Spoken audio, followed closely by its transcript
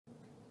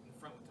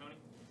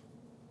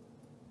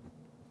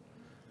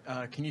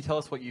Can you tell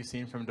us what you've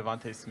seen from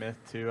Devontae Smith,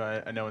 too?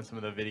 I know in some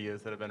of the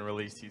videos that have been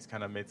released, he's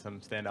kind of made some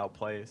standout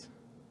plays.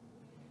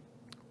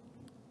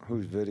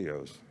 Whose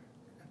videos?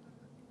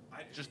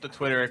 Just the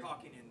Twitter,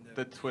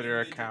 the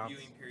Twitter accounts.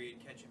 Viewing period,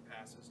 catching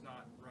passes,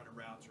 not running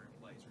routes or in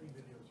plays.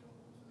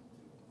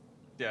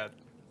 Yeah.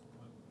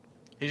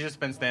 He's just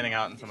been standing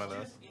out in some of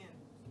those.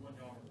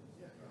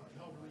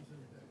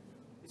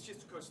 It's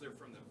just because they're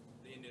from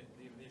the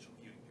initial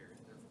viewing period.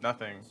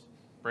 Nothing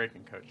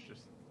breaking, Coach,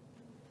 just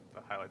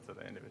the highlights of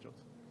the individuals.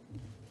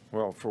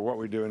 Well, for what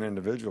we do in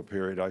individual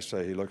period, I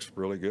say he looks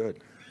really good,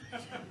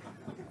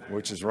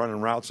 which is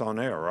running routes on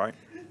air, right?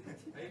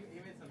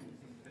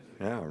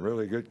 Yeah,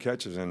 really good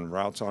catches and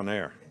routes on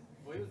air.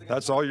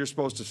 That's all you're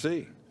supposed to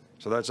see.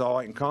 So that's all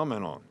I can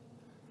comment on.